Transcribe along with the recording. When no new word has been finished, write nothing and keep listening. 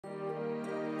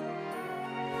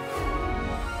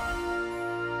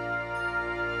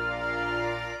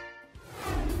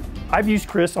I've used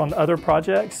Chris on other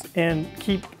projects and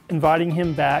keep inviting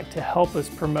him back to help us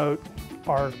promote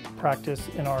our practice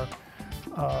in our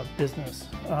business.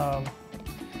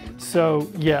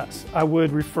 So yes, I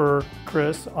would refer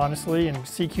Chris, honestly, and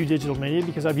CQ Digital Media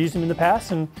because I've used him in the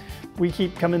past and we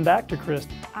keep coming back to Chris.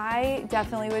 I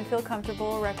definitely would feel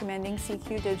comfortable recommending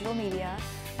CQ Digital Media.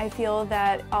 I feel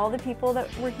that all the people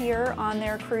that were here on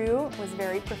their crew was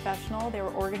very professional, they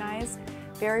were organized,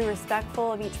 very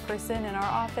respectful of each person in our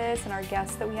office and our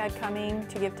guests that we had coming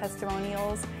to give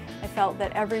testimonials. I felt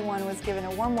that everyone was given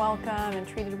a warm welcome and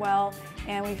treated well,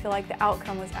 and we feel like the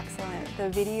outcome was excellent. The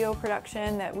video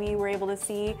production that we were able to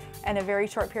see in a very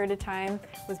short period of time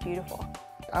was beautiful.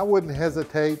 I wouldn't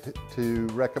hesitate to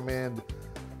recommend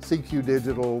CQ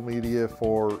Digital Media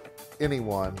for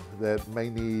anyone that may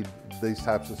need these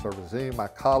types of services. Any of my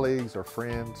colleagues or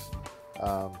friends,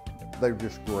 they're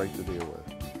just great to deal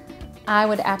with. I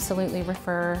would absolutely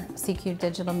refer CQ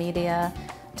Digital Media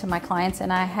to my clients,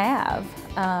 and I have.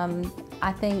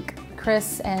 I think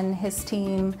Chris and his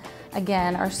team,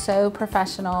 again, are so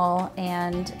professional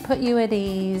and put you at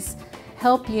ease,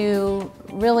 help you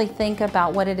really think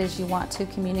about what it is you want to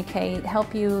communicate,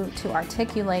 help you to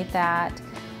articulate that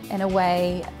in a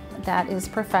way that is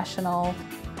professional.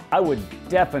 I would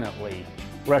definitely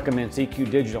recommend CQ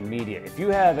Digital Media. If you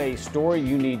have a story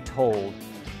you need told,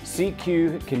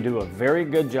 CQ can do a very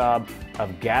good job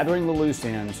of gathering the loose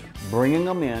ends, bringing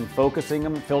them in, focusing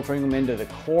them, filtering them into the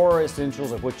core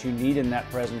essentials of what you need in that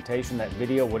presentation, that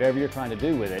video, whatever you're trying to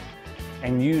do with it,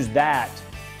 and use that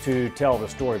to tell the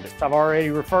story. I've already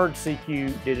referred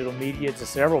CQ Digital Media to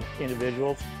several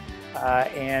individuals,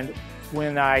 and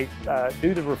when I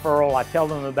do the referral, I tell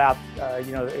them about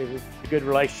you know, it was the good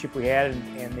relationship we had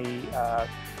and the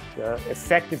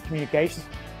effective communications.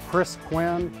 Chris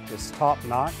Quinn is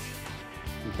top-notch.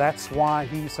 That's why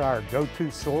he's our go-to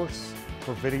source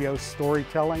for video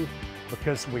storytelling,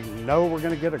 because we know we're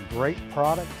going to get a great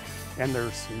product and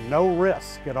there's no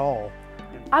risk at all.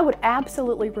 I would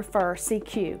absolutely refer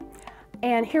CQ,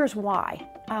 and here's why.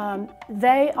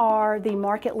 They are the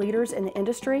market leaders in the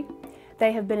industry.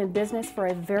 They have been in business for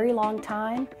a very long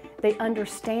time. They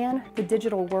understand the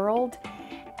digital world.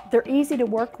 They're easy to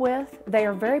work with. They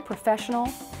are very professional,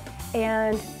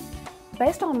 and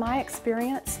based on my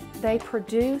experience, they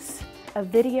produce a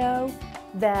video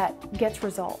that gets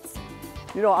results.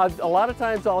 You know, a lot of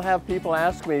times I'll have people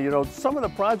ask me, you know, some of the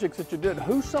projects that you did,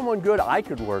 who's someone good I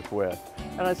could work with?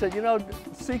 And I said, you know,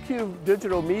 CQ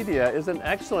Digital Media is an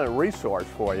excellent resource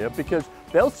for you because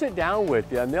they'll sit down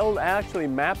with you and they'll actually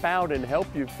map out and help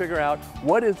you figure out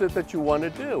what is it that you want to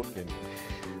do.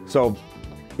 So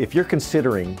if you're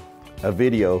considering a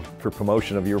video for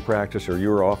promotion of your practice or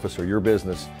your office or your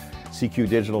business, CQ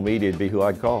Digital Media would be who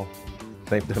I'd call.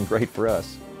 They've done great for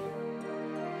us.